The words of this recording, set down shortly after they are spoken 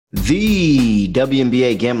The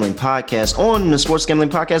WNBA Gambling Podcast on the Sports Gambling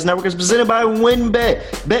Podcast Network is presented by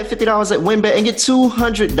WynnBET. Bet $50 at WynnBET and get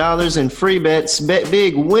 $200 in free bets. Bet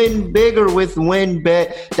big, win bigger with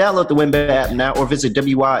WynnBET. Download the WynnBET app now or visit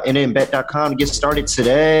wynnbet.com to get started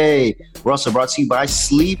today. We're also brought to you by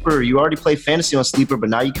Sleeper. You already play fantasy on Sleeper, but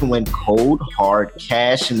now you can win cold, hard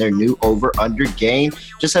cash in their new over-under game.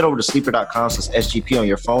 Just head over to sleeper.com/SGP on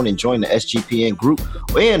your phone and join the SGPN group.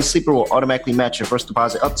 And Sleeper will automatically match your first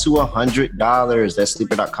deposit up to $100. That's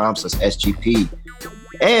sleeper.com/SGP.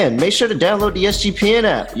 And make sure to download the SGPN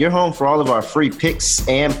app. You're home for all of our free picks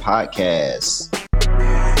and podcasts.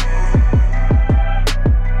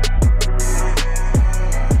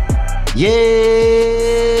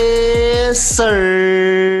 Yes,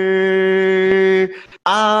 sir.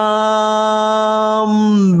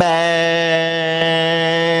 I'm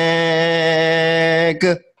back.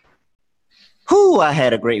 I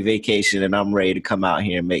had a great vacation and I'm ready to come out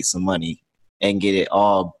here and make some money and get it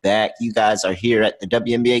all back. You guys are here at the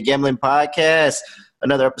WNBA Gambling Podcast.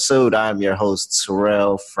 Another episode. I'm your host,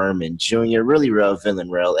 Terrell Furman Jr., really real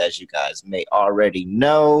villain real, as you guys may already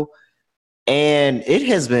know. And it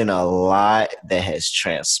has been a lot that has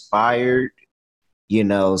transpired. You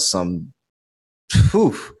know, some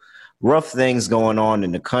rough things going on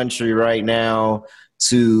in the country right now,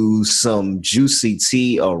 to some juicy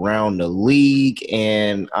tea around the league,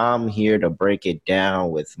 and I'm here to break it down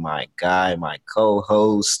with my guy, my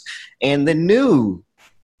co-host, and the new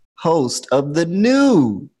host of the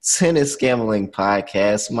new Tennis Gambling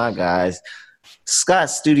Podcast, my guys, Scott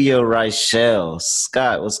Studio Reichel.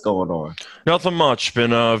 Scott, what's going on? Nothing much.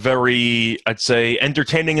 Been a very, I'd say,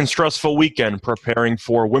 entertaining and stressful weekend preparing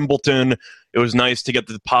for Wimbledon. It was nice to get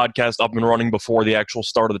the podcast up and running before the actual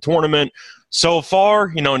start of the tournament. So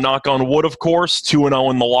far, knock on wood, of course,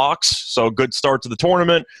 2-0 in the locks. So good start to the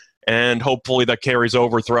tournament, and hopefully that carries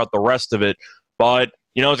over throughout the rest of it. But,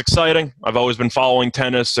 it's exciting. I've always been following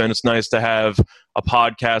tennis, and it's nice to have a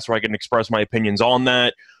podcast where I can express my opinions on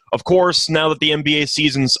that. Of course, now that the NBA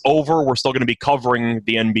season's over, we're still going to be covering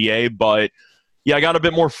the NBA, but yeah, I got a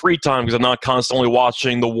bit more free time because I'm not constantly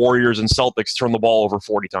watching the Warriors and Celtics turn the ball over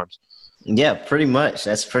 40 times. Yeah, pretty much.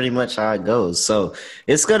 That's pretty much how it goes. So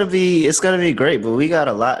it's gonna be great, but we got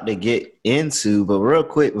a lot to get into. But real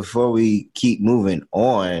quick, before we keep moving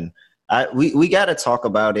on, we got to talk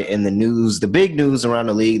about it in the news, the big news around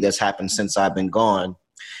the league that's happened since I've been gone.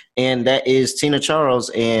 And that is Tina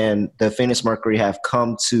Charles and the Phoenix Mercury have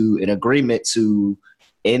come to an agreement to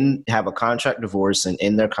have a contract divorce and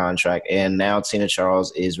end their contract. And now Tina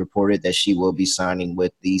Charles is reported that she will be signing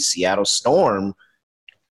with the Seattle Storm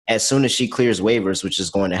as soon as she clears waivers, which is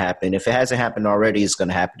going to happen. If it hasn't happened already, it's going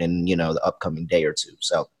to happen in, the upcoming day or two.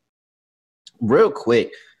 So real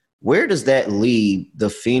quick, where does that leave the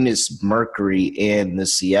Phoenix Mercury and the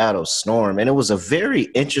Seattle Storm? And it was a very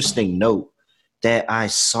interesting note that I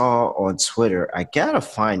saw on Twitter. I got to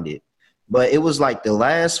find it. But it was like the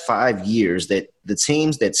last 5 years that the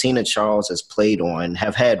teams that Tina Charles has played on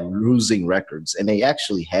have had losing records. And they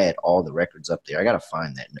actually had all the records up there. I got to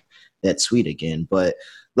find that tweet again. But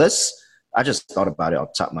I just thought about it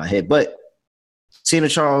off the top of my head. But Tina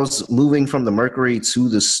Charles moving from the Mercury to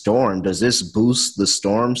the Storm, does this boost the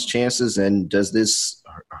Storm's chances, and does this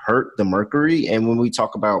hurt the Mercury? And when we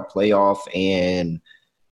talk about playoff and,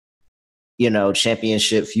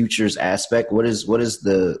 championship futures aspect, what is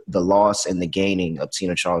the loss and the gaining of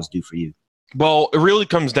Tina Charles do for you? Well, it really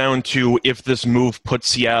comes down to if this move puts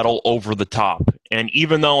Seattle over the top. And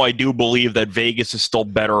even though I do believe that Vegas is still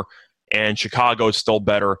better and Chicago is still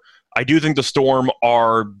better, I do think the Storm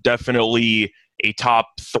are definitely a top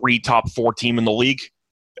 3, top 4 team in the league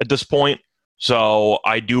at this point. So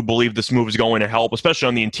I do believe this move is going to help, especially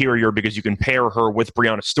on the interior, because you can pair her with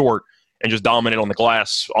Breanna Stewart and just dominate on the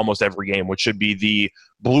glass almost every game, which should be the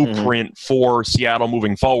blueprint for Seattle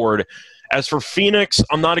moving forward. As for Phoenix,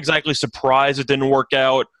 I'm not exactly surprised it didn't work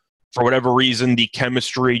out. For whatever reason, the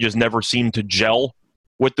chemistry just never seemed to gel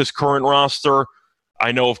with this current roster.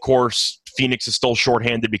 I know, of course, Phoenix is still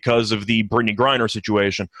shorthanded because of the Brittany Griner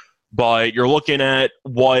situation, but you're looking at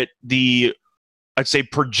what the, I'd say,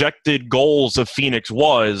 projected goals of Phoenix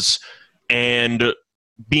was, and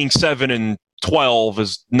being 7-12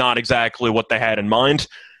 is not exactly what they had in mind.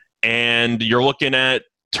 And you're looking at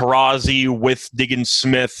Taurasi with Diggins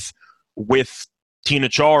Smith, with Tina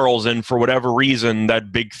Charles, and for whatever reason,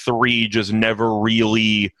 that big three just never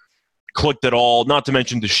really clicked at all. Not to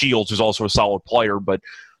mention DeShields, who's also a solid player. But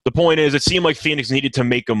the point is, it seemed like Phoenix needed to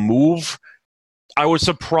make a move. I was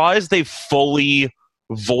surprised they fully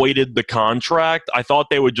voided the contract. I thought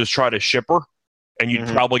they would just try to ship her, and you'd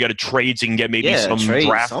probably get a trade so you can get maybe some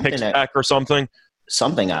draft picks back or something.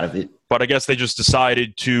 something out of it. But I guess they just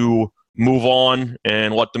decided to move on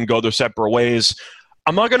and let them go their separate ways.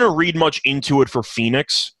 I'm not going to read much into it for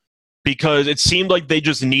Phoenix because it seemed like they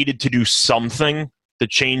just needed to do something to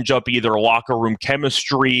change up either locker room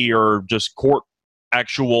chemistry or just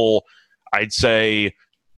I'd say,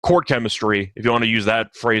 court chemistry, if you want to use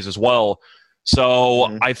that phrase as well.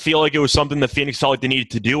 So I feel like it was something that Phoenix felt like they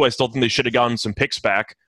needed to do. I still think they should have gotten some picks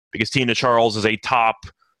back because Tina Charles is a top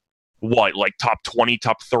 20,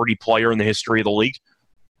 top 30 player in the history of the league.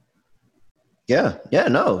 Yeah,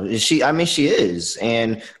 no. She is.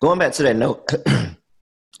 And going back to that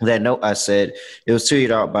note, I said, it was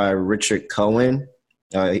tweeted out by Richard Cohen,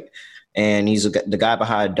 and he's the guy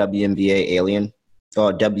behind WNBA Alien.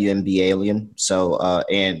 So,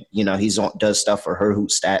 and does stuff for Her Hoop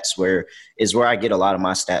Stats, where I get a lot of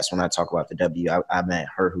my stats when I talk about the W. I'm at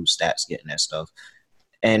Her Hoop Stats getting that stuff.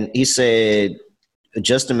 And he said,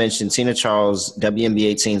 just to mention Tina Charles'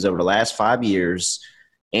 WNBA teams over the last 5 years,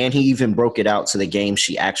 and he even broke it out to the games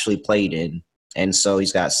she actually played in. And so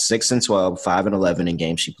he's got 6-12, 5-11 in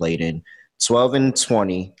games she played in,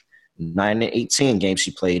 12-20. 9-18 games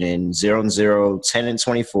she played in, 0-0,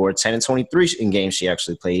 10-24, 10-23 in games she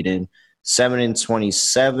actually played in,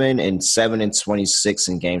 7-27, and 7-26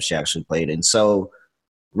 in games she actually played in. So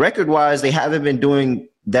record-wise, they haven't been doing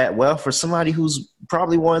that well for somebody who's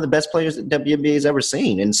probably one of the best players that WNBA has ever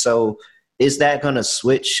seen. And so is that going to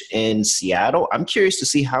switch in Seattle? I'm curious to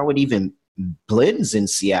see how it even blends in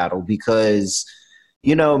Seattle because –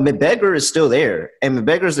 McBeggar is still there, and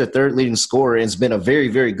McBeggar is their third leading scorer and has been a very,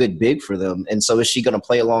 very good big for them. And so is she going to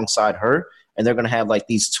play alongside her? And they're going to have like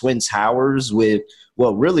these twin towers with,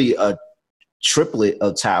 really a triplet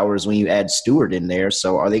of towers when you add Stewart in there.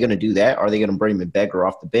 So are they going to do that? Are they going to bring McBeggar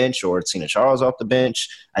off the bench or Tina Charles off the bench?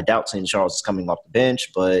 I doubt Tina Charles is coming off the bench,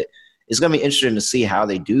 but it's going to be interesting to see how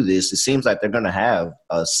they do this. It seems like they're going to have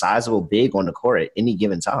a sizable big on the court at any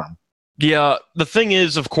given time. Yeah, the thing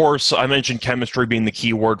is, of course, I mentioned chemistry being the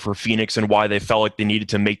key word for Phoenix and why they felt like they needed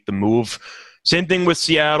to make the move. Same thing with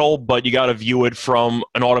Seattle, but you got to view it from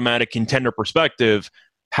an automatic contender perspective.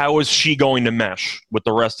 How is she going to mesh with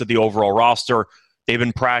the rest of the overall roster? They've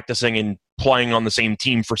been practicing and playing on the same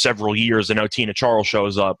team for several years, and now Tina Charles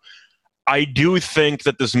shows up. I do think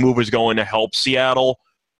that this move is going to help Seattle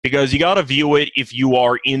because you got to view it if you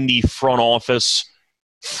are in the front office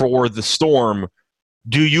for the Storm.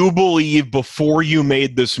 Do you believe before you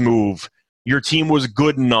made this move, your team was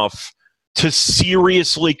good enough to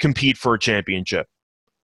seriously compete for a championship?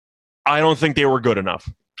 I don't think they were good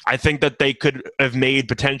enough. I think that they could have made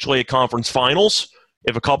potentially a conference finals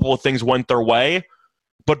if a couple of things went their way.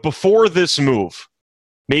 But before this move,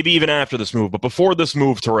 maybe even after this move, but before this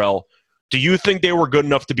move, Terrell, do you think they were good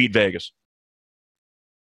enough to beat Vegas?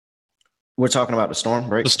 We're talking about the Storm,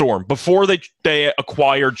 right? The Storm. Before they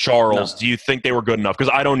acquired Charles, Do you think they were good enough?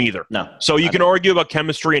 Because I don't either. No. So you can argue about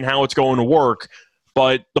chemistry and how it's going to work,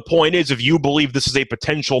 but the point is, if you believe this is a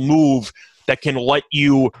potential move that can let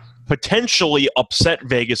you potentially upset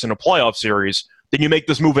Vegas in a playoff series, then you make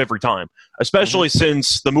this move every time, especially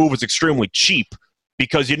since the move is extremely cheap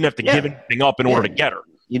because you didn't have to give anything up in order to get her.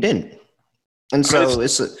 You didn't. And so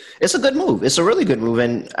it's a good move. It's a really good move.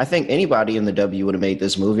 And I think anybody in the W would have made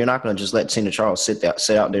this move. You're not going to just let Tina Charles sit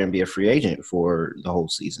out there and be a free agent for the whole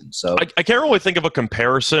season. So I can't really think of a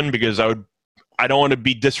comparison because I don't want to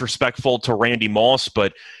be disrespectful to Randy Moss,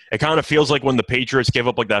 but it kind of feels like when the Patriots gave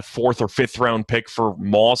up like that 4th or 5th round pick for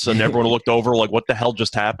Moss and everyone looked over like, what the hell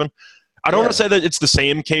just happened? I don't want to say that it's the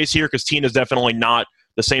same case here because Tina's definitely not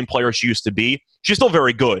the same player she used to be. She's still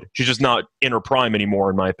very good. She's just not in her prime anymore,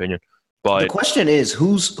 in my opinion. But the question is,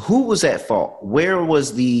 who was at fault? Where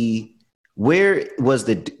was the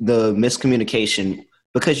miscommunication?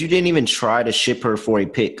 Because you didn't even try to ship her for a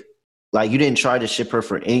pick. Like, you didn't try to ship her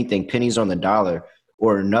for anything, pennies on the dollar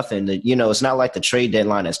or nothing. It's not like the trade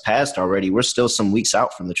deadline has passed already. We're still some weeks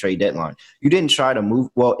out from the trade deadline. You didn't try to move.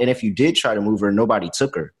 Well, and if you did try to move her, nobody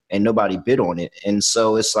took her and nobody bid on it. And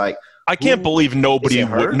so it's like, I can't believe nobody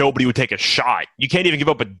would take a shot. You can't even give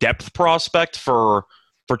up a depth prospect for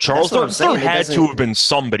Charles. There had to have been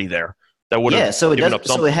somebody there that would have given up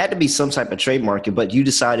something. So it had to be some type of trade market, but you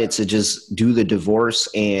decided to just do the divorce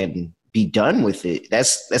and be done with it.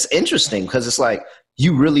 That's interesting because it's like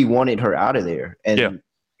you really wanted her out of there. And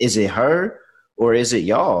is it her or is it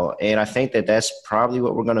y'all? And I think that that's probably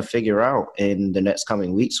what we're going to figure out in the next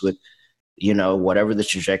coming weeks with, whatever the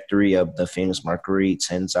trajectory of the Phoenix Mercury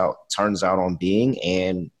turns out on being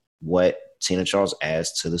and what Tina Charles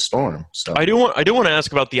adds to the Storm. So I do want to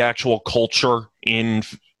ask about the actual culture in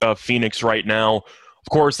Phoenix right now. Of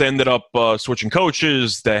course, they ended up switching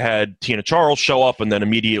coaches. They had Tina Charles show up and then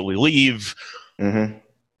immediately leave. Mm-hmm.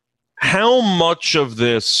 How much of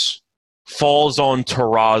this falls on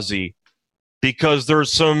Tarazi? Because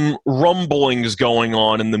there's some rumblings going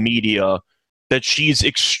on in the media that she's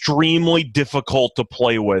extremely difficult to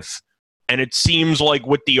play with. And it seems like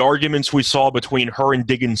with the arguments we saw between her and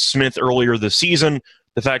Diggins Smith earlier this season,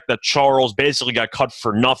 the fact that Charles basically got cut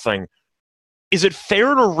for nothing, is it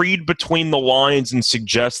fair to read between the lines and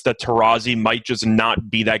suggest that Tarazi might just not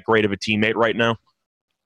be that great of a teammate right now?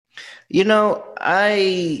 You know,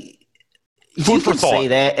 I Food you for can say thought.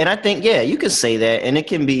 that, and I think you can say that, and it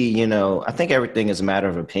can be, I think everything is a matter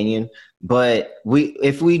of opinion. But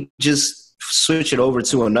if we just switch it over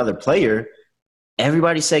to another player,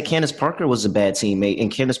 everybody said Candace Parker was a bad teammate,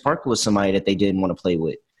 and Candace Parker was somebody that they didn't want to play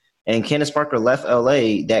with. And Candace Parker left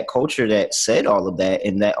LA, that culture that said all of that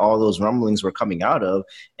and that all those rumblings were coming out of,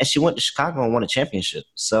 and she went to Chicago and won a championship.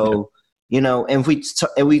 Yeah. So, and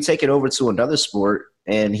if we take it over to another sport,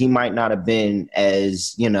 and he might not have been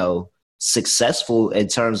as, successful in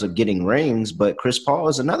terms of getting rings, but Chris Paul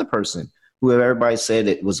is another person who everybody said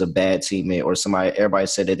it was a bad teammate, or everybody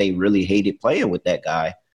said that they really hated playing with that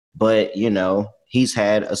guy. But, he's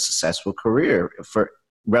had a successful career for,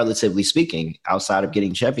 relatively speaking. Outside of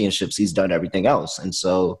getting championships, he's done everything else. And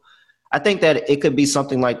so I think that it could be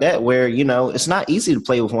something like that where, it's not easy to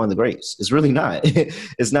play with one of the greats. It's really not.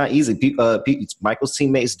 It's not easy. Michael's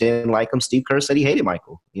teammates didn't like him. Steve Kerr said he hated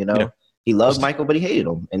Michael. Yeah. He loved Michael, but he hated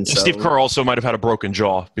him. And so Steve Kerr also might have had a broken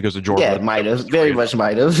jaw because of Jordan. yeah, might have, very much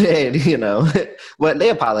might have. And, but they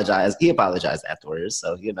apologized. He apologized afterwards.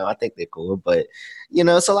 So, I think they're cool. But,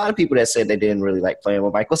 it's a lot of people that said they didn't really like playing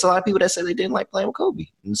with Michael. It's a lot of people that said they didn't like playing with Kobe.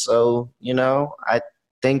 And so, I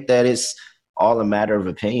think that it's all a matter of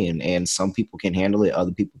opinion. And some people can handle it,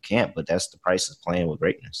 other people can't. But that's the price of playing with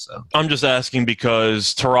greatness. So I'm just asking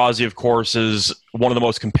because Tarazi, of course, is one of the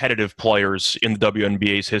most competitive players in the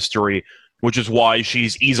WNBA's history, which is why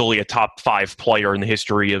she's easily a top 5 player in the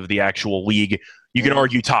history of the actual league. You can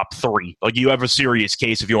argue top 3. Like, you have a serious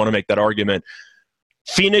case if you want to make that argument.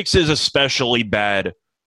 Phoenix is especially bad,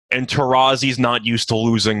 and Tarazi's not used to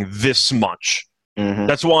losing this much. Mm-hmm.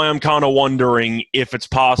 That's why I'm kind of wondering if it's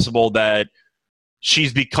possible that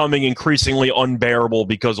she's becoming increasingly unbearable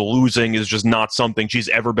because losing is just not something she's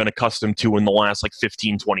ever been accustomed to in the last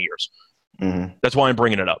 15, 20 years. Mm-hmm. That's why I'm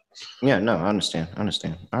bringing it up. Yeah, no, I understand.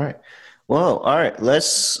 All right. Well, all right.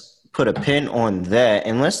 Let's put a pin on that,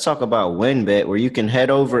 and let's talk about WinBet, where you can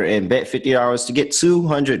head over and bet $50 to get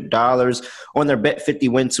 $200 on their Bet 50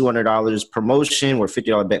 Win $200 promotion, where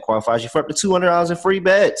 $50 bet qualifies you for up to $200 in free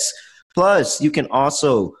bets. Plus, you can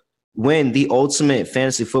also win the ultimate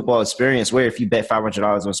fantasy football experience, where if you bet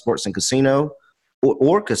 $500 on sports and casino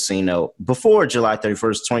or casino before July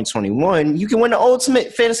 31st, 2021, you can win the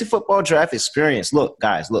ultimate fantasy football draft experience. Look,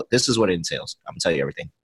 guys, this is what it entails. I'm going to tell you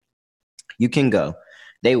everything. You can go.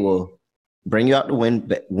 They will bring you out to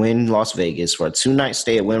Win Las Vegas for a 2-night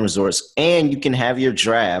stay at Wynn Resorts, and you can have your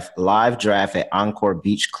live draft at Encore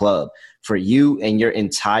Beach Club for you and your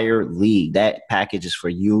entire league. That package is for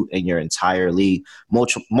you and your entire league.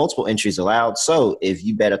 Multiple entries allowed. So if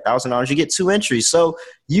you bet $1,000, you get 2 entries. So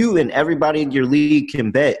you and everybody in your league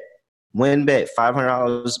can bet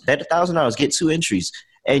 $500, bet $1,000, get 2 entries.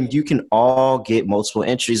 And you can all get multiple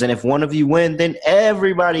entries. And if one of you win, then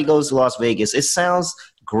everybody goes to Las Vegas. It sounds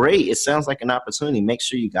great. It sounds like an opportunity. Make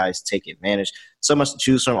sure you guys take advantage. So much to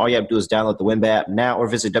choose from. All you have to do is download the WinBet app now or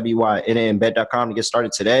visit wynnbet.com to get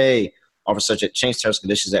started today. Offer such at change terms and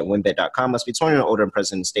conditions at winbet.com. Must be 21 or older and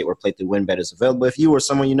present in the state where playthrough WinBet is available. If you or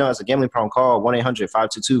someone you know has a gambling problem, call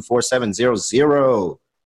 1-800-522-4700.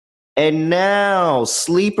 And now,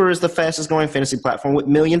 Sleeper is the fastest growing fantasy platform with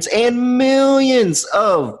millions and millions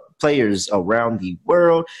of players around the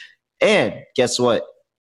world. And guess what?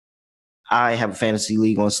 I have a fantasy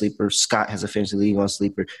league on Sleeper. Scott has a fantasy league on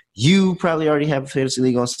Sleeper. You probably already have a fantasy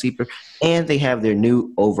league on Sleeper. And they have their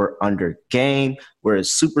new over-under game where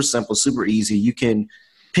it's super simple, super easy. You can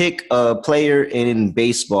pick a player in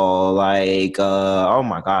baseball, oh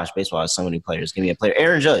my gosh, baseball has so many players. Give me a player.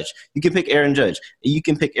 Aaron Judge. You can pick Aaron Judge. You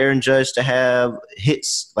can pick Aaron Judge to have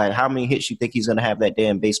hits, like how many hits you think he's going to have that day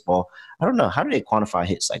in baseball. I don't know. How do they quantify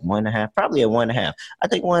hits? Like 1.5? Probably at 1.5. I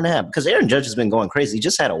think 1.5 because Aaron Judge has been going crazy. He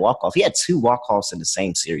just had a walk-off. He had 2 walk-offs in the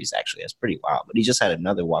same series, actually. That's pretty wild. But he just had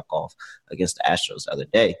another walk-off against the Astros the other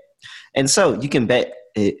day. And so you can bet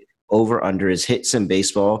it over-under is hits in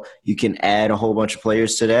baseball. You can add a whole bunch of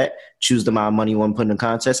players to that, choose the amount of money you want to put in the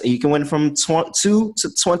contest, and you can win from 2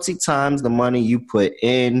 to 20 times the money you put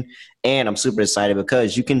in. And I'm super excited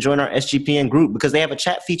because you can join our SGPN group because they have a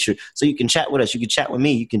chat feature. So you can chat with us. You can chat with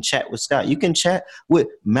me. You can chat with Scott. You can chat with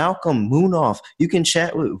Malcolm Moonoff. You can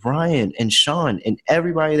chat with Ryan and Sean and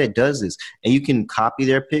everybody that does this. And you can copy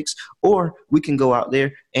their picks, or we can go out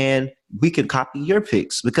there and we could copy your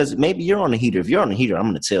picks because maybe you're on the heater. If you're on the heater, I'm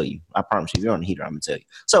going to tell you. I promise you, if you're on the heater, I'm going to tell you.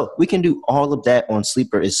 So we can do all of that on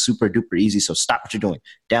Sleeper. It's super duper easy. So stop what you're doing.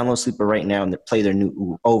 Download Sleeper right now and play their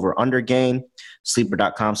new over-under game.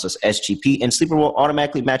 Sleeper.com/SGP. And Sleeper will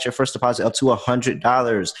automatically match your first deposit up to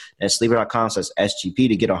 $100. That's Sleeper.com/SGP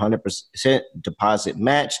to get a 100% deposit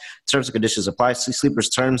match. Terms and conditions apply. See Sleeper's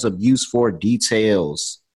terms of use for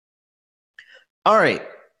details. All right.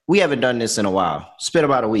 We haven't done this in a while. It's been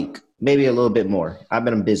about a week, maybe a little bit more. I've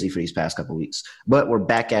been busy for these past couple of weeks, but we're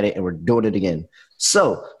back at it and we're doing it again.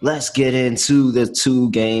 So let's get into the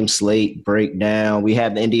 2-game slate breakdown. We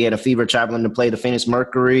have the Indiana Fever traveling to play the Phoenix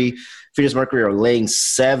Mercury. Phoenix Mercury are laying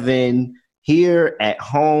 7 here at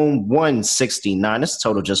home, 169. This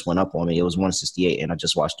total just went up on me. It was 168, and I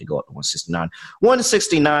just watched it go up to 169.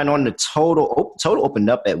 169 on the total. Total opened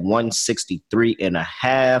up at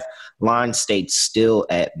 163.5. Line stayed still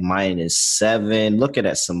at -7. Looking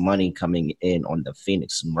at some money coming in on the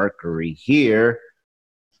Phoenix Mercury here.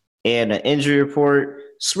 And an injury report,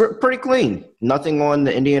 pretty clean. Nothing on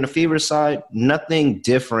the Indiana Fever side. Nothing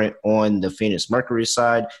different on the Phoenix Mercury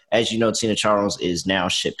side. As you know, Tina Charles is now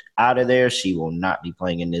shipped out of there. She will not be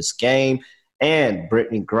playing in this game. And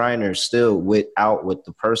Brittany Griner still out with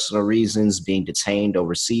the personal reasons, being detained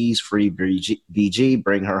overseas. Free BG,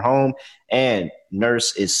 bring her home. And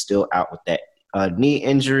Nurse is still out with that knee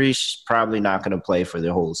injury. She's probably not going to play for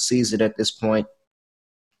the whole season at this point.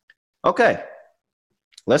 Okay.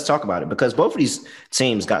 Let's talk about it because both of these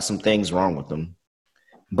teams got some things wrong with them.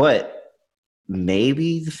 But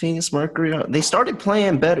maybe the Phoenix Mercury, they started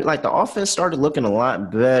playing better. Like the offense started looking a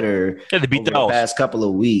lot better they beat over the past couple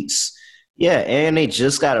of weeks. Yeah, and they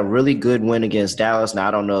just got a really good win against Dallas. Now,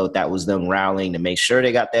 I don't know if that was them rallying to make sure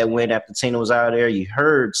they got that win after Tina was out of there. You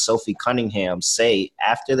heard Sophie Cunningham say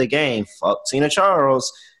after the game, fuck Tina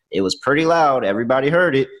Charles. It was pretty loud. Everybody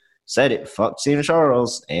heard it. Said it, fuck Tina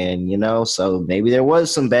Charles. And, so maybe there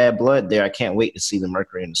was some bad blood there. I can't wait to see the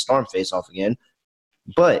Mercury and the Storm face off again.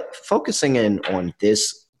 But focusing in on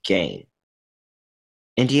this game,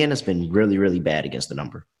 Indiana's been really, really bad against the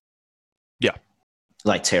number. Yeah.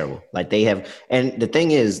 Like terrible. Like they have. And the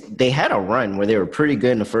thing is, they had a run where they were pretty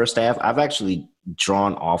good in the first half. I've actually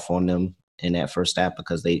drawn off on them in that first half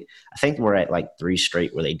because I think we're at like 3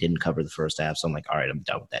 straight where they didn't cover the first half. So I'm like, all right, I'm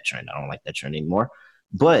done with that trend. I don't like that trend anymore.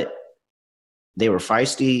 But they were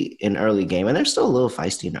feisty in early game, and they're still a little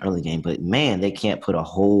feisty in the early game, but, man, they can't put a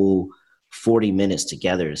whole 40 minutes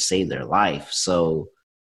together to save their life. So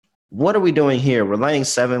what are we doing here? We're laying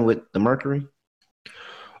 7 with the Mercury?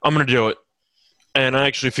 I'm going to do it, and I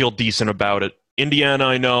actually feel decent about it. Indiana,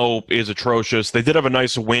 I know, is atrocious. They did have a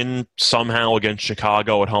nice win somehow against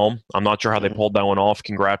Chicago at home. I'm not sure how they pulled that one off.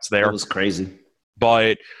 Congrats there. That was crazy.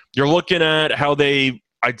 But you're looking at how they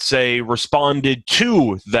 – I'd say, responded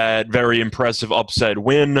to that very impressive upset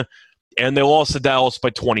win, and they lost to Dallas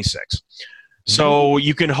by 26. So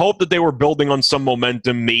you can hope that they were building on some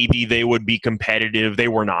momentum. Maybe they would be competitive. They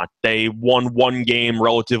were not. They won one game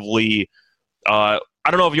relatively, I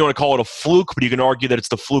don't know if you want to call it a fluke, but you can argue that it's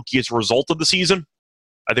the flukiest result of the season.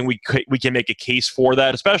 I think we can make a case for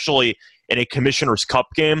that, especially in a Commissioner's Cup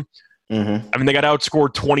game. Mm-hmm. I mean, they got outscored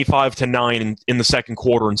 25-9 in the second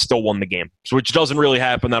quarter and still won the game, which doesn't really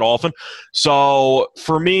happen that often. So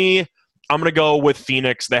for me, I'm going to go with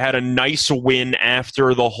Phoenix. They had a nice win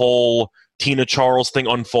after the whole Tina Charles thing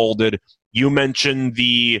unfolded. You mentioned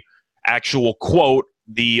the actual quote,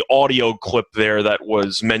 the audio clip there that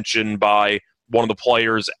was mentioned by one of the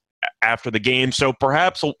players after the game. So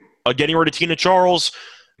perhaps getting rid of Tina Charles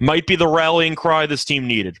might be the rallying cry this team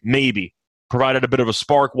needed. Maybe. Provided a bit of a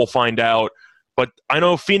spark, we'll find out. But I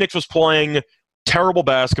know Phoenix was playing terrible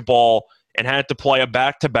basketball and had to play a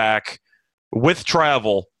back-to-back with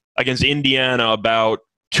travel against Indiana about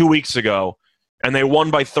 2 weeks ago, and they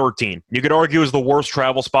won by 13. You could argue it was the worst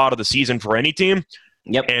travel spot of the season for any team,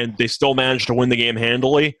 and they still managed to win the game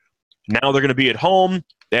handily. Now they're going to be at home.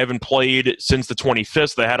 They haven't played since the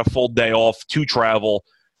 25th. They had a full day off to travel.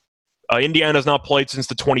 Indiana's not played since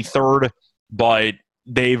the 23rd, but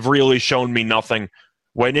they've really shown me nothing.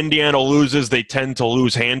 When Indiana loses, they tend to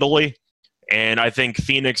lose handily. And I think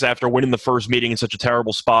Phoenix, after winning the first meeting in such a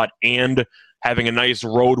terrible spot and having a nice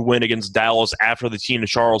road win against Dallas after the Tina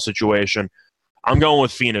Charles situation, I'm going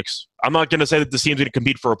with Phoenix. I'm not going to say that this team's going to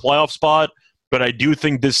compete for a playoff spot, but I do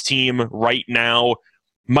think this team right now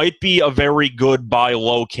might be a very good buy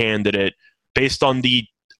low candidate based on the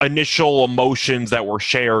initial emotions that were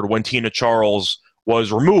shared when Tina Charles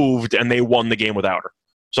was removed and they won the game without her.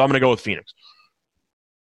 So I'm going to go with Phoenix.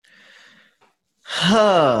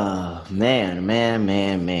 Oh,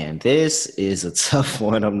 man. This is a tough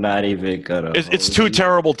one. I'm not even going to It's hold two you.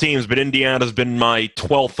 terrible teams, but Indiana's been my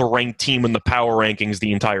 12th ranked team in the power rankings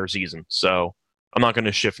the entire season. So I'm not going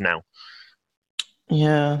to shift now.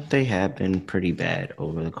 Yeah, they have been pretty bad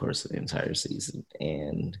over the course of the entire season.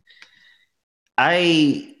 And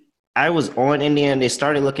I I was on Indiana. They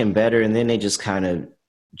started looking better, and then they just kind of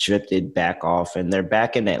drifted back off, and they're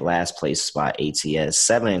back in that last place spot. ATS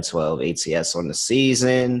 7-12 ATS on the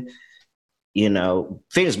season.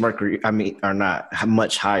 Phoenix Mercury, are not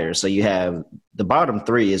much higher. So you have the bottom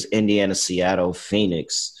three is Indiana, Seattle,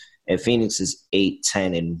 Phoenix, and Phoenix is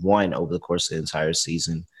 8-10-1 over the course of the entire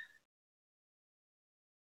season.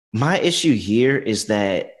 My issue here is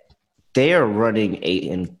that they are running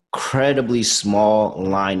an incredibly small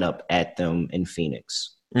lineup at them in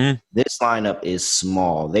Phoenix. This lineup is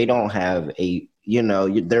small. They don't have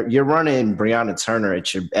you're running Brianna Turner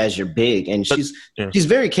as your big, and she's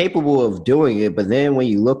very capable of doing it. But then when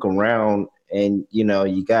you look around, and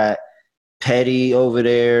you got Petty over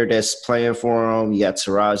there that's playing for them. You got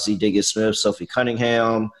Taraji Diggins-Smith, Sophie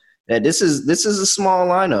Cunningham. That this is a small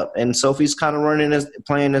lineup, and Sophie's kind of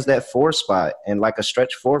playing as that four spot and like a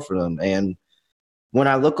stretch four for them. And when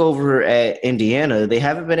I look over at Indiana, they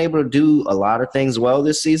haven't been able to do a lot of things well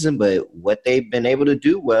this season, but what they've been able to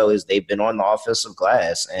do well is they've been on the offensive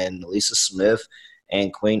glass, and Lisa Smith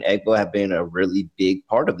and Queen Egbo have been a really big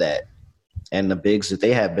part of that. And the bigs that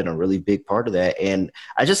they have been a really big part of that. And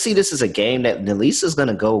I just see this as a game that Lisa's going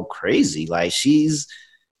to go crazy. Like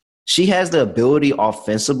she has the ability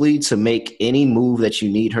offensively to make any move that you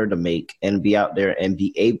need her to make and be out there and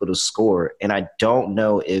be able to score. And I don't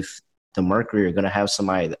know if the Mercury are going to have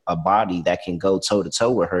a body that can go toe to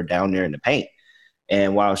toe with her down there in the paint.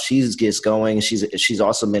 And while she gets going, she's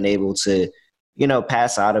also been able to,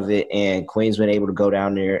 pass out of it. And Queen's been able to go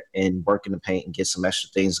down there and work in the paint and get some extra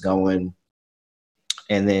things going.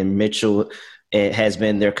 And then Mitchell has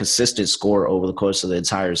been their consistent scorer over the course of the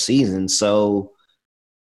entire season. So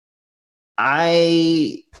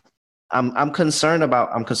I'm concerned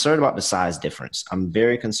about the size difference. I'm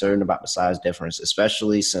very concerned about the size difference,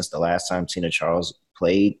 especially since the last time Tina Charles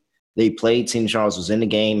played. Tina Charles was in the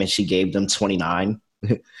game and she gave them 29.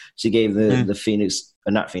 She gave the Phoenix,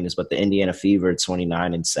 not Phoenix, but the Indiana Fever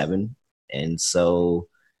 29-7. And so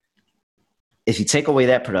if you take away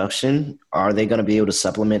that production, are they going to be able to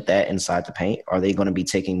supplement that inside the paint? Are they going to be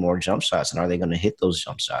taking more jump shots, and are they going to hit those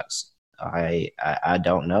jump shots? I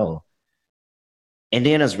don't know.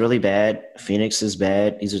 Indiana's really bad. Phoenix is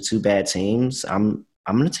bad. These are two bad teams. I'm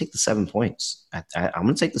going to take the 7 points. I'm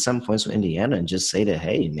going to take the 7 points for Indiana and just say that,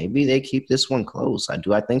 hey, maybe they keep this one close.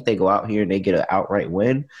 I think they go out here and they get an outright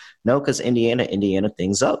win? No, because Indiana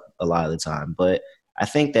things up a lot of the time. But I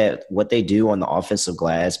think that what they do on the offensive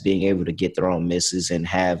glass, being able to get their own misses and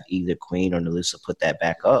have either Queen or Nalusa put that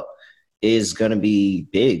back up, is going to be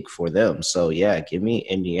big for them. So, yeah, give me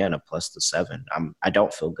Indiana plus the 7. I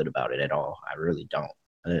don't feel good about it at all. I really don't.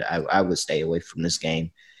 I would stay away from this game.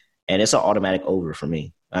 And it's an automatic over for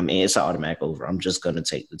me. It's an automatic over. I'm just going to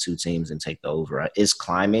take the two teams and take the over. It's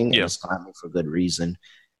climbing, and it's climbing for good reason.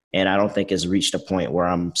 And I don't think it's reached a point where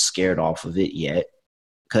I'm scared off of it yet.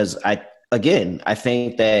 Because I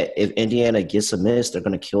think that if Indiana gets a miss, they're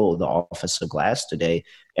going to kill the offensive glass today,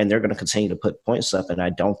 and they're going to continue to put points up. And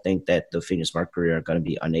I don't think that the Phoenix Mercury are going to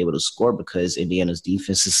be unable to score because Indiana's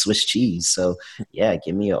defense is Swiss cheese. So, yeah,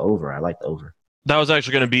 give me an over. I like the over. That was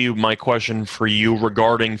actually going to be my question for you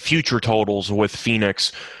regarding future totals with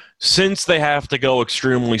Phoenix. Since they have to go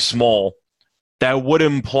extremely small, that would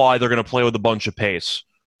imply they're going to play with a bunch of pace.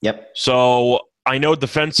 Yep. So I know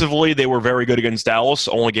defensively they were very good against Dallas,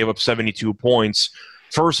 only gave up 72 points.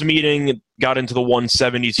 First meeting, got into the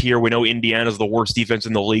 170s here. We know Indiana's the worst defense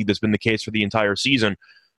in the league. That's been the case for the entire season.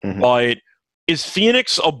 Mm-hmm. But is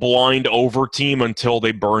Phoenix a blind over team until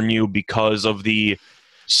they burn you because of the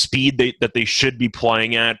speed that they should be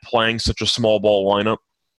playing such a small ball lineup?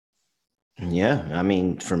 Yeah,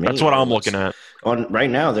 for me, that's what I'm looking at. Right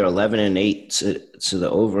now, they're 11-8 to the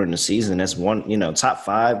over in the season. That's one, top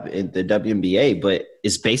 5 in the WNBA, but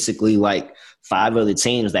it's basically like 5 other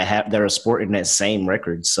teams that are sporting that same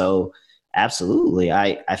record. So, absolutely,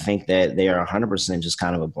 I think that they are 100% just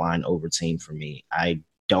kind of a blind over team for me. I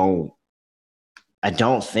don't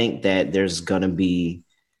think that there's gonna be,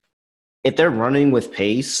 if they're running with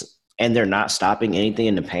pace and they're not stopping anything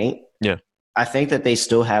in the paint, Yeah. I think that they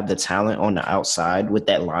still have the talent on the outside with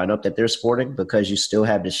that lineup that they're sporting, because you still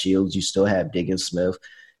have the Shields, you still have Diggins Smith,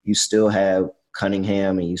 you still have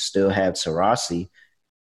Cunningham, and you still have Tarasi.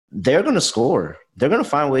 They're going to score. They're going to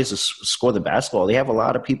find ways to score the basketball. They have a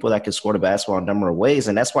lot of people that can score the basketball in a number of ways,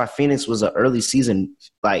 and that's why Phoenix was an early season,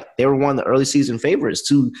 they were one of the early season favorites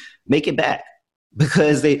to make it back,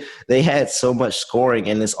 because they had so much scoring,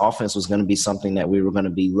 and this offense was going to be something that we were going to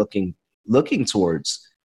be looking towards.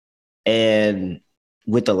 And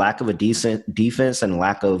with the lack of a decent defense and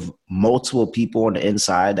lack of multiple people on the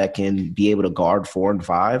inside that can be able to guard 4 and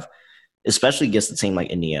 5, especially against a team like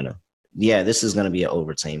Indiana, yeah, this is going to be an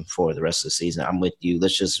over team for the rest of the season. I'm with you.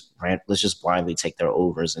 Let's just blindly take their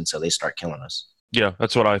overs until they start killing us. Yeah,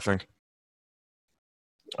 that's what I think.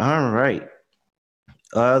 All right.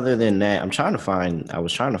 Other than that, I was trying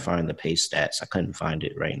to find the pace stats. I couldn't find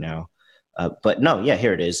it right now. But no, yeah,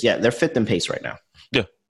 here it is. Yeah, they're 5th in pace right now. Yeah.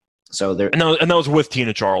 So they're and that was with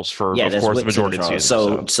Tina Charles for, of course, the majority of the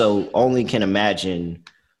season. So only can imagine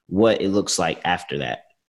what it looks like after that.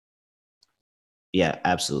 Yeah,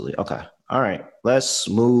 absolutely. Okay. All right. Let's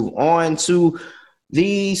move on to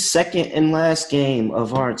the second and last game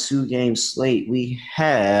of our 2-game slate. We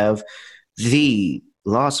have the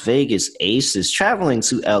Las Vegas Aces traveling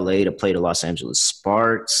to LA to play the Los Angeles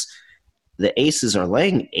Sparks. The Aces are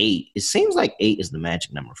laying 8. It seems like 8 is the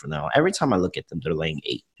magic number for them. Every time I look at them, they're laying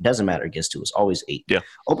 8. It doesn't matter against 2. It's always 8. Yeah.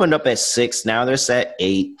 Opened up at 6. Now they're set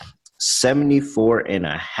 8.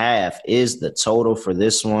 74.5 is the total for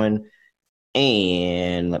this one.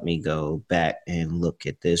 And let me go back and look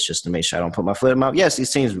at this just to make sure I don't put my foot in my mouth. Yes, these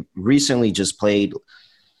teams recently just played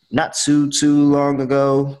not too long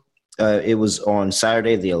ago. It was on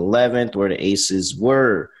Saturday the 11th where the Aces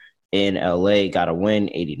were in LA, got a win,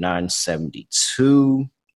 89-72.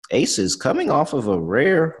 Aces coming off of a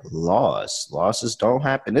rare loss. Losses don't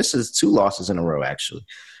happen. This is 2 losses in a row, actually.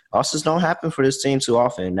 Losses don't happen for this team too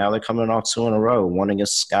often. Now they're coming off 2 in a row, one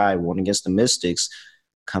against Sky, one against the Mystics.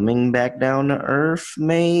 Coming back down to earth,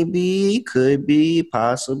 maybe, could be,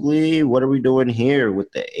 possibly. What are we doing here with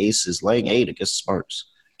the Aces laying 8 against Sparks?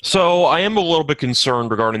 So I am a little bit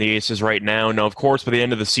concerned regarding the Aces right now. Now, of course, by the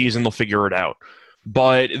end of the season, they'll figure it out.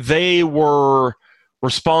 But they were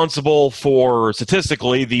responsible for,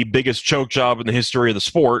 statistically, the biggest choke job in the history of the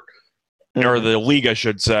sport, or the league, I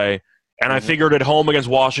should say. And I figured at home against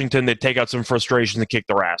Washington, they'd take out some frustration and kick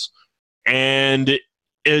their ass. And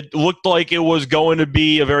it looked like it was going to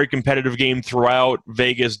be a very competitive game throughout.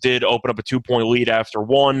 Vegas did open up a 2-point lead after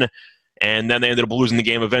 1, and then they ended up losing the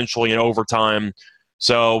game eventually in overtime.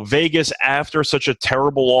 So Vegas, after such a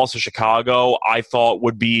terrible loss to Chicago, I thought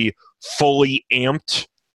would be fully amped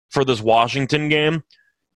for this Washington game,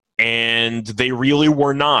 and they really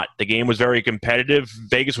were not. The game was very competitive.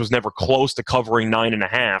 Vegas was never close to covering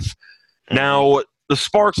 9.5. Now, the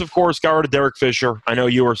Sparks, of course, got rid of Derek Fisher. I know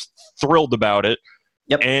you were thrilled about it.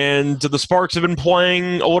 Yep. And the Sparks have been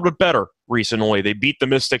playing a little bit better recently. They beat the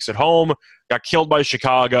Mystics at home, got killed by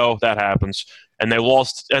Chicago. That happens. And they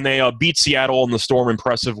lost, and they beat Seattle in the Storm.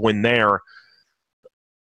 Impressive win there.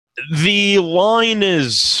 The line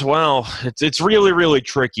is, well, it's really, really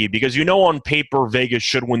tricky because on paper Vegas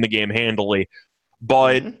should win the game handily.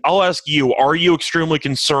 But I'll ask you, are you extremely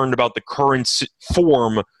concerned about the current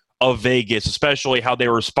form of Vegas, especially how they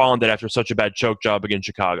responded after such a bad choke job against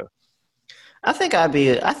Chicago? I think I'd be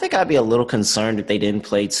a little concerned if they didn't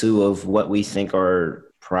play 2 of what we think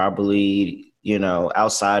are probably,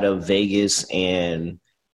 outside of Vegas and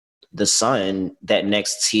the Sun, that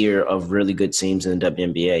next tier of really good teams in the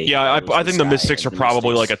WNBA. Yeah, I think the Mystics are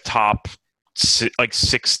probably like a top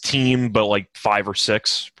 6 team, but like 5 or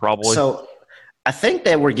 6 probably. So I think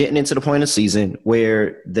that we're getting into the point of the season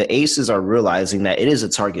where the Aces are realizing that it is a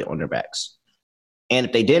target on their backs. And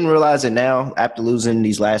if they didn't realize it now, after losing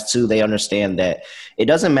these last 2, they understand that it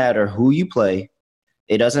doesn't matter who you play.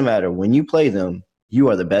 It doesn't matter when you play them. You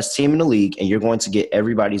are the best team in the league, and you're going to get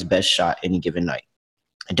everybody's best shot any given night.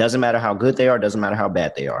 It doesn't matter how good they are. It doesn't matter how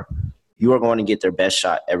bad they are. You are going to get their best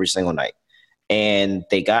shot every single night. And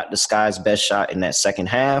they got the Sky's best shot in that second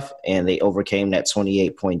half, and they overcame that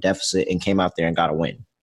 28-point deficit and came out there and got a win.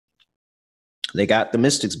 They got the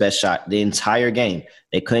Mystics' best shot the entire game.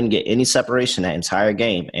 They couldn't get any separation that entire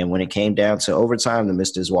game. And when it came down to overtime, the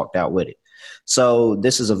Mystics walked out with it. So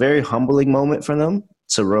this is a very humbling moment for them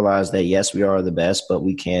to realize that, yes, we are the best, but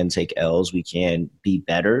we can take L's. We can be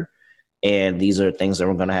better. And these are things that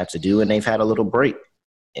we're going to have to do. And they've had a little break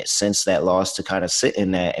since that loss to kind of sit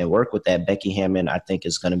in that and work with that. Becky Hammond, I think,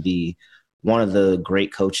 is going to be one of the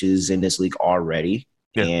great coaches in this league already.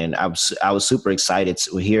 Yeah. And I was super excited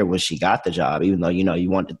to hear when she got the job, even though you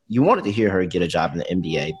wanted to hear her get a job in the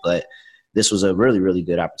NBA, but this was a really, really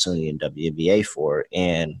good opportunity in WNBA for her.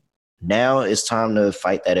 And now it's time to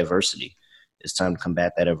fight that adversity. It's time to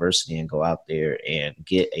combat that adversity and go out there and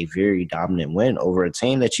get a very dominant win over a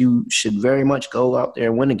team that you should very much go out there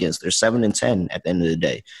and win against. They're 7-10 at the end of the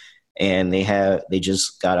day, and they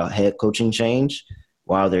just got a head coaching change.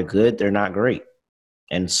 While they're good, they're not great,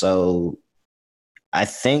 and so I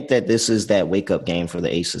think that this is that wake up game for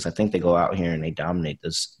the Aces. I think they go out here and they dominate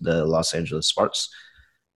the Los Angeles Sparks.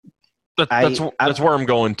 That's where I'm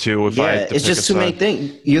going to. If I had to it's pick just a too many side.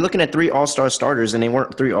 things. You're looking at 3 All-Star starters, and they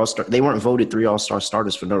weren't voted 3 All-Star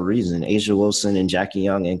starters for no reason. Asia Wilson and Jackie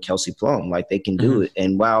Young and Kelsey Plum, like they can do it.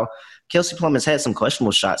 And while Kelsey Plum has had some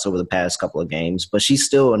questionable shots over the past couple of games, but she's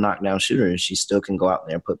still a knockdown shooter, and she still can go out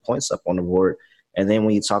there and put points up on the board. And then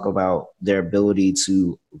when you talk about their ability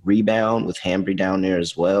to rebound with Hambry down there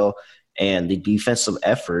as well, and the defensive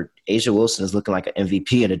effort, Asia Wilson is looking like an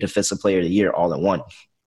MVP and a Defensive Player of the Year all in one.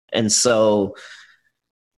 And so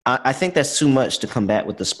I think that's too much to combat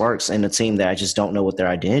with the Sparks and a team that I just don't know what their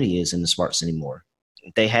identity is in the Sparks anymore.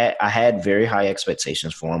 I had very high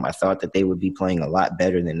expectations for them. I thought that they would be playing a lot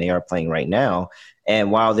better than they are playing right now.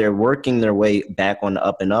 And while they're working their way back on the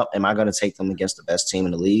up and up, am I going to take them against the best team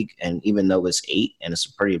in the league? And even though it's 8 and it's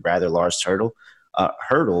a pretty rather large hurdle,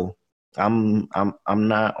 I'm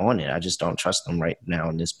not on it. I just don't trust them right now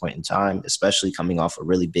in this point in time, especially coming off a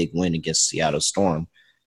really big win against Seattle Storm.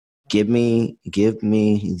 Give me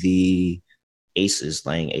the Aces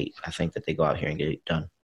laying 8. I think that they go out here and get it done.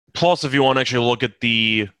 Plus, if you want to actually look at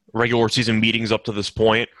the regular season meetings up to this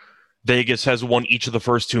point, Vegas has won each of the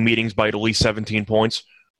first 2 meetings by at least 17 points.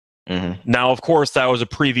 Mm-hmm. Now, of course, that was a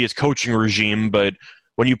previous coaching regime, but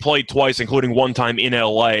when you play twice, including one time in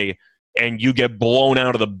LA, and you get blown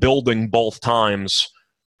out of the building both times,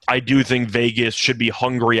 I do think Vegas should be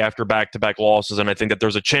hungry after back-to-back losses, and I think that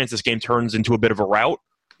there's a chance this game turns into a bit of a rout,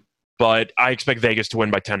 but I expect Vegas to win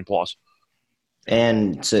by 10 plus.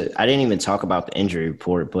 And I didn't even talk about the injury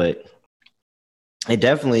report, but it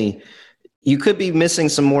definitely – you could be missing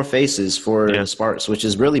some more faces for the Sparks, which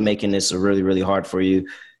is really making this really, really hard for you.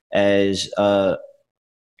 As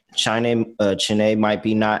Chene might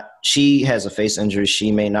be not – she has a face injury.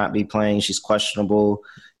 She may not be playing. She's questionable.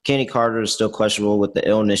 Kenny Carter is still questionable with the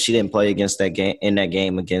illness. She didn't play against that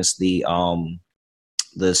game against the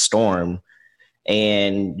Storm.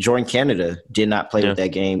 And Jordan Canada did not play with that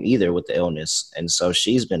game either with the illness. And so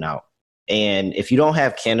she's been out. And if you don't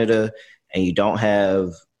have Canada and you don't have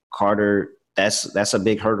Carter, that's a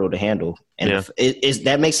big hurdle to handle. And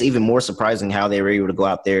that makes it even more surprising how they were able to go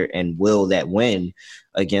out there and will that win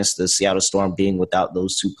against the Seattle Storm being without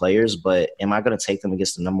those 2 players. But am I going to take them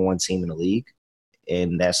against the number 1 team in the league?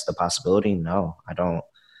 And that's the possibility? No, I don't.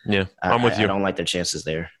 Yeah, I'm with you. I don't like their chances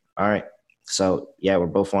there. All right. So, yeah, we're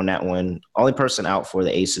both on that one. Only person out for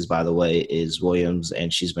the Aces, by the way, is Williams,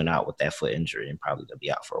 and she's been out with that foot injury and probably going to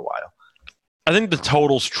be out for a while. I think the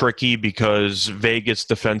total's tricky because Vegas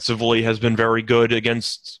defensively has been very good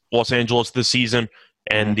against Los Angeles this season,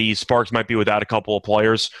 and the Sparks might be without a couple of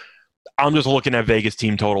players. I'm just looking at Vegas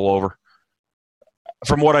team total over.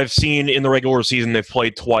 From what I've seen in the regular season, they've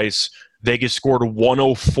played twice. Vegas scored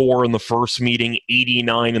 104 in the first meeting,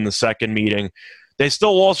 89 in the second meeting. They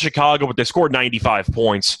still lost Chicago, but they scored 95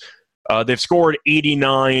 points. They've scored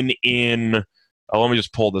 89 in let me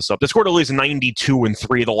just pull this up. They scored at least 92 in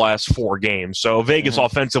 3 of the last 4 games. So Vegas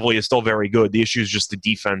offensively is still very good. The issue is just the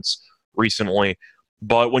defense recently.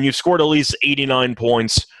 But when you've scored at least 89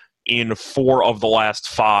 points in 4 of the last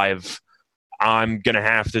 5, I'm going to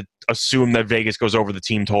have to assume that Vegas goes over the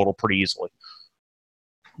team total pretty easily.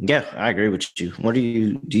 Yeah, I agree with you.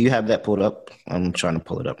 Do you have that pulled up? I'm trying to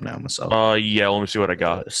pull it up now myself. Yeah, let me see what I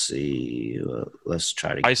got. Let's see. Let's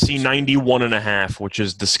try to. I see 91.5, which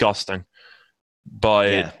is disgusting.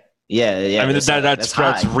 But yeah. I mean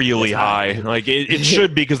that's really high. Like it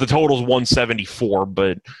should be because the total is 174.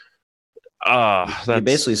 But you're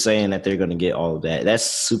basically saying that they're going to get all of that. That's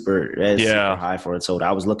super high for a total.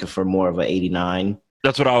 I was looking for more of an 89.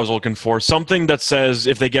 That's what I was looking for. Something that says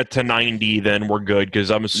if they get to 90, then we're good. Because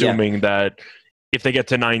I'm assuming that if they get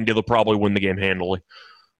to 90, they'll probably win the game handily.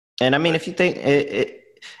 And I mean, if you think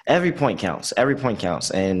every point counts. Every point counts.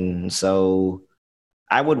 And so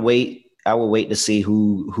I would wait to see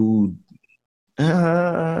who.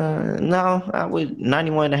 No, I would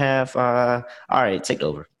 91.5. All right, take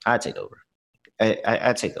over. I take over.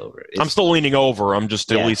 I take over. I'm still leaning over. I'm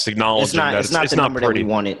just at least acknowledging it's not the number pretty. that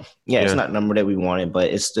we wanted. It's not the number that we wanted, but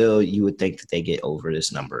it's still, you would think that they get over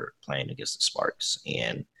this number playing against the Sparks.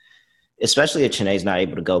 And especially if Chiney's not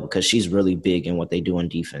able to go, because she's really big in what they do in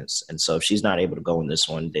defense. And so if she's not able to go in this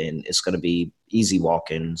one, then it's going to be easy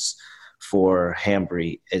walk-ins for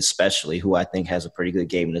Hambry, especially, who I think has a pretty good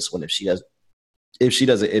game in this one if she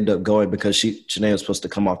doesn't end up going, because Chiney was supposed to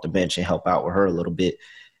come off the bench and help out with her a little bit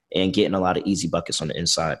and getting a lot of easy buckets on the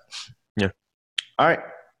inside. Yeah. All right.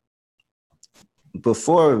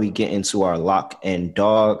 Before we get into our lock and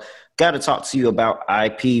dog, got to talk to you about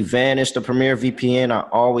IPVanish, the premier VPN. I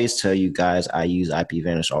always tell you guys I use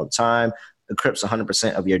IPVanish all the time. Encrypts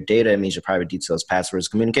 100% of your data. It means your private details, passwords,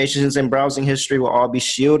 communications, and browsing history will all be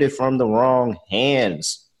shielded from the wrong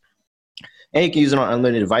hands. And you can use it on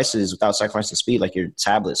unlimited devices without sacrificing speed, like your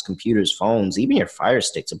tablets, computers, phones, even your Fire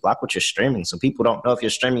Stick, to block what you're streaming. So people don't know if you're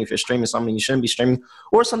streaming something you shouldn't be streaming,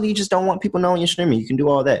 or something you just don't want people knowing you're streaming. You can do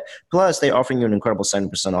all that. Plus, they're offering you an incredible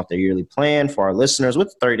 70% off their yearly plan for our listeners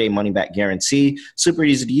with a 30-day money-back guarantee. Super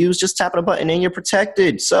easy to use. Just tap on a button and you're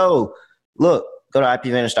protected. So, look, go to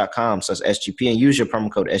ipvanish.com/SGP and use your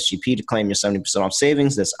promo code SGP to claim your 70% off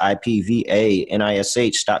savings. That's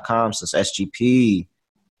ipvanish.com/SGP.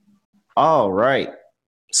 All right.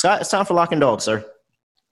 Scott, it's time for Lock and Dog, sir.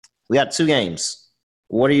 We got 2 games.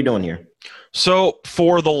 What are you doing here? So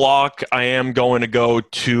for the lock, I am going to go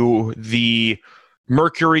to the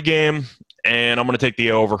Mercury game, and I'm going to take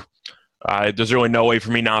the over. There's really no way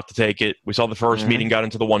for me not to take it. We saw the first meeting got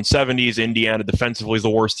into the 170s. Indiana defensively is the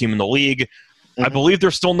worst team in the league. I believe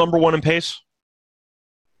they're still number 1 in pace.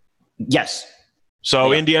 Yes.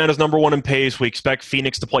 So Indiana's number 1 in pace. We expect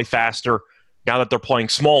Phoenix to play faster now that they're playing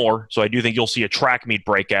smaller, so I do think you'll see a track meet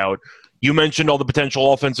breakout. You mentioned all the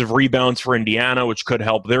potential offensive rebounds for Indiana, which could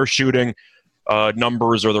help their shooting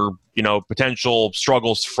numbers or their potential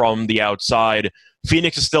struggles from the outside.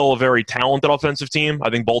 Phoenix is still a very talented offensive team.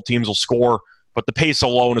 I think both teams will score, but the pace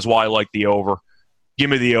alone is why I like the over.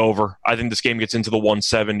 Give me the over. I think this game gets into the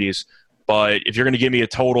 170s, but if you're going to give me a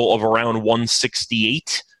total of around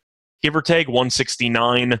 168, give or take,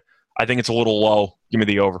 169, I think it's a little low. Give me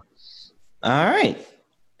the over. All right.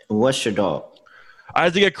 What's your dog? I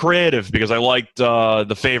had to get creative because I liked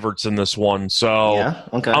the favorites in this one. So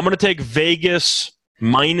I'm going to take Vegas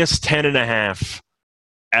minus 10.5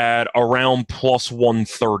 at around plus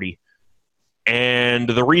 130. And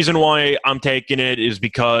the reason why I'm taking it is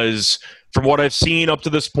because from what I've seen up to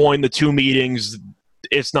this point, the 2 meetings,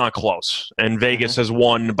 it's not close. And Vegas has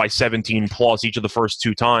won by 17 plus each of the first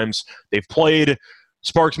 2 times they've played.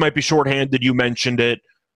 Sparks might be shorthanded. You mentioned it.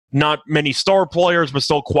 Not many star players, but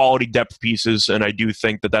still quality depth pieces, and I do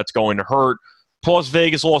think that that's going to hurt. Plus,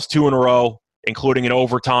 Vegas lost 2 in a row, including an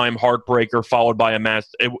overtime heartbreaker, followed by and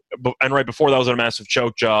right before that was a massive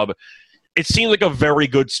choke job. It seemed like a very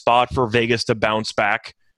good spot for Vegas to bounce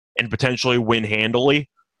back and potentially win handily.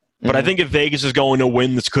 But I think if Vegas is going to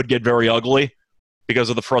win, this could get very ugly because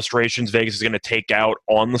of the frustrations Vegas is going to take out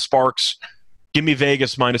on the Sparks. Give me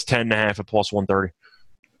Vegas minus 10.5 at plus 130.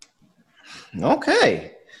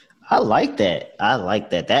 Okay. I like that.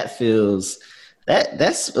 That feels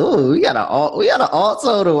that's we got an alt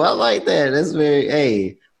total. I like that. That's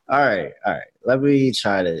very all right. Let me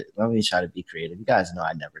try to be creative. You guys know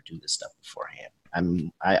I never do this stuff beforehand.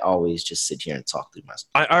 I always just sit here and talk through my stuff.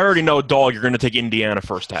 I already know, dog, you're gonna take Indiana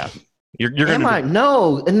first half.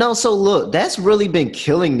 No, so look, that's really been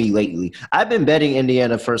killing me lately. I've been betting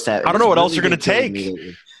Indiana first half. I don't know what else you're gonna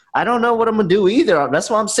take. I don't know what I'm gonna do either. That's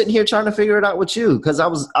why I'm sitting here trying to figure it out with you, because I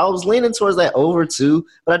was leaning towards that over 2,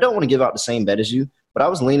 but I don't want to give out the same bet as you. But I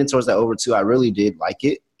was leaning towards that over 2. I really did like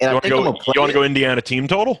it, and I think I'm gonna play. You want to go Indiana team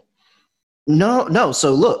total? No.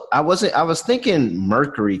 So look, I was thinking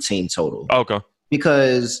Mercury team total. Okay.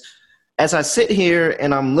 Because as I sit here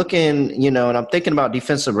and I'm looking, and I'm thinking about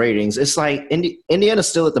defensive ratings, it's like Indiana's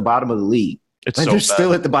still at the bottom of the league. They're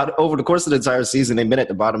still at the bottom. Over the course of the entire season, they've been at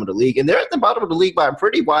the bottom of the league, and they're at the bottom of the league by a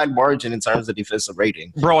pretty wide margin in terms of defensive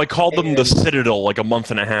rating. Bro, I called them the Citadel like a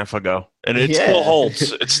month and a half ago, and it still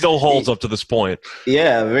holds. It still holds up to this point.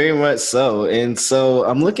 Yeah, very much so. And so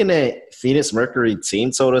I'm looking at Phoenix Mercury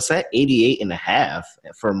team total. It's at 88.5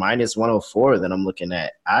 for minus 104. Then I'm looking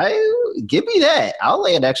at. Give me that. I'll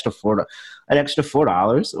lay an extra $4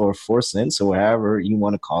 or 4 cents or whatever you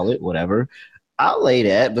want to call it, whatever. I'll lay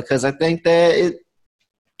that because I think that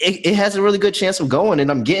it has a really good chance of going, and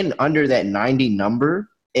I'm getting under that 90 number,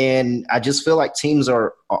 and I just feel like teams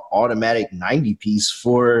are automatic 90 piece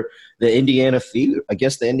for the Indiana Fever. I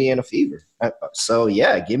guess the Indiana Fever. So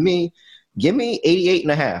yeah, give me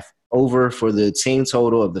 88.5 over for the team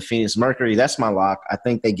total of the Phoenix Mercury. That's my lock. I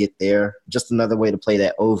think they get there. Just another way to play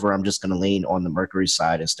that over. I'm just going to lean on the Mercury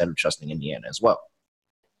side instead of trusting Indiana as well.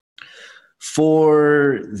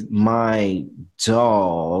 For my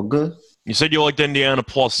dog, You said you liked Indiana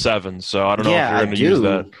 +7, so I don't know if Yeah, you're I going to use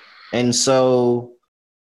that. do. And so,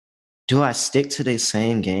 do I stick to the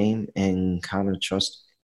same game and kind of trust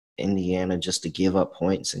Indiana just to give up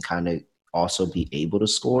points and kind of also be able to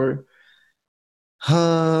score?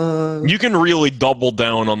 You can really double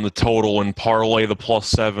down on the total and parlay the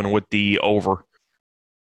 +7 with the over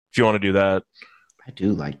if you want to do that. I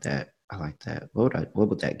do like that. I like that. What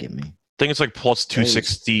would that give me? I think it's like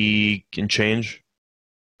 +260 and change.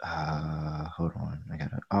 Hold on.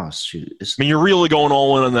 Oh shoot. I mean, you're really going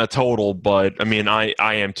all in on that total, but I mean, I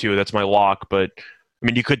am too. That's my lock. But I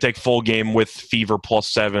mean, you could take full game with Fever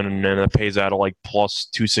 +7, and then it pays out at like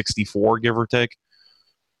 +264, give or take.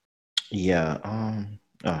 Yeah.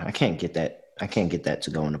 I can't get that. I can't get that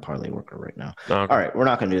to go in the parlay worker right now. Okay. All right, we're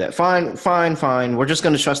not going to do that. Fine. We're just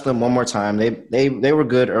going to trust them one more time. They were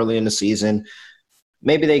good early in the season.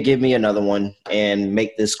 Maybe they give me another one and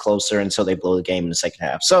make this closer until they blow the game in the second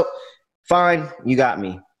half. So, fine, you got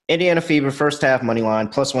me. Indiana Fever first half money line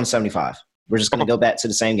 +175. We're just going to go back to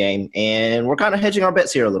the same game, and we're kind of hedging our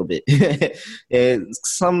bets here a little bit.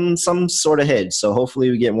 It's some sort of hedge. So hopefully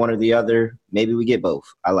we get one or the other. Maybe we get both.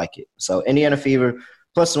 I like it. So Indiana Fever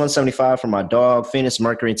 +175 for my dog. Phoenix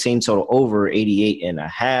Mercury team total over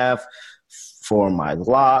 88.5 for my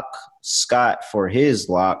lock. Scott, for his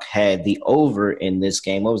lock, had the over in this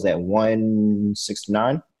game. What was that,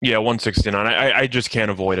 169? Yeah, 169. I just can't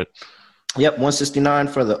avoid it. Yep, 169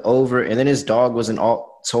 for the over. And then his dog was an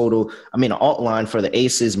alt line for the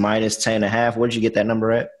aces -10.5. Where'd you get that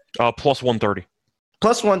number at? +130.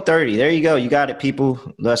 +130. There you go. You got it, people.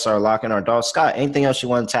 That's our lock and our dog. Scott, anything else you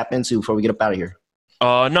want to tap into before we get up out of here?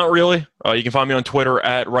 Not really. You can find me on Twitter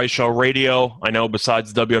at Reichel Radio. I know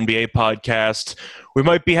besides the WNBA podcast, we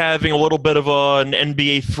might be having a little bit of an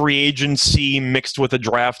NBA free agency mixed with a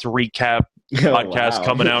draft recap podcast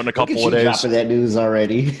coming out in a couple of days. Dropping that news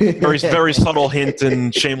already. Very subtle hint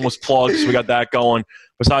and shameless plugs. We got that going.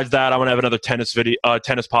 Besides that, I'm gonna have another tennis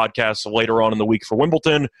podcast later on in the week for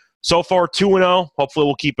Wimbledon. So far, 2-0. Hopefully,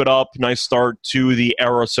 we'll keep it up. Nice start to the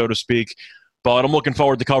era, so to speak. But I'm looking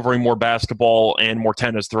forward to covering more basketball and more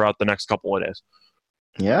tennis throughout the next couple of days.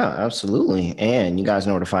 Yeah, absolutely. And you guys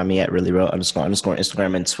know where to find me at reallyreal__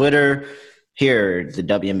 Instagram and Twitter. Here, the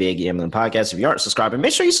WNBA Gambling Podcast. If you aren't subscribing,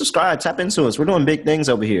 make sure you subscribe. Tap into us. We're doing big things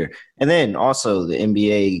over here. And then also the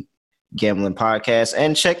NBA Gambling Podcast.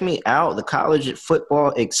 And check me out, the College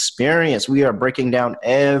Football Experience. We are breaking down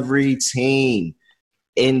every team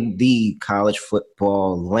in the college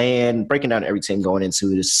football land, breaking down every team going into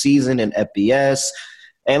the season in FBS.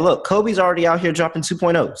 And look, Kobe's already out here dropping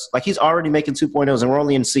 2.0s. Like, he's already making 2.0s, and we're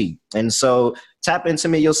only in C. And so tap into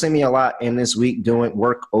me. You'll see me a lot in this week doing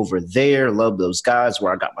work over there. Love those guys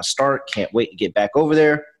where I got my start. Can't wait to get back over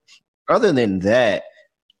there. Other than that,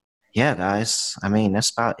 yeah, guys, I mean,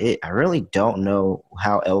 that's about it. I really don't know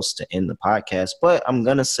how else to end the podcast, but I'm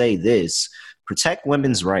going to say this. Protect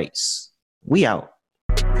women's rights. We out.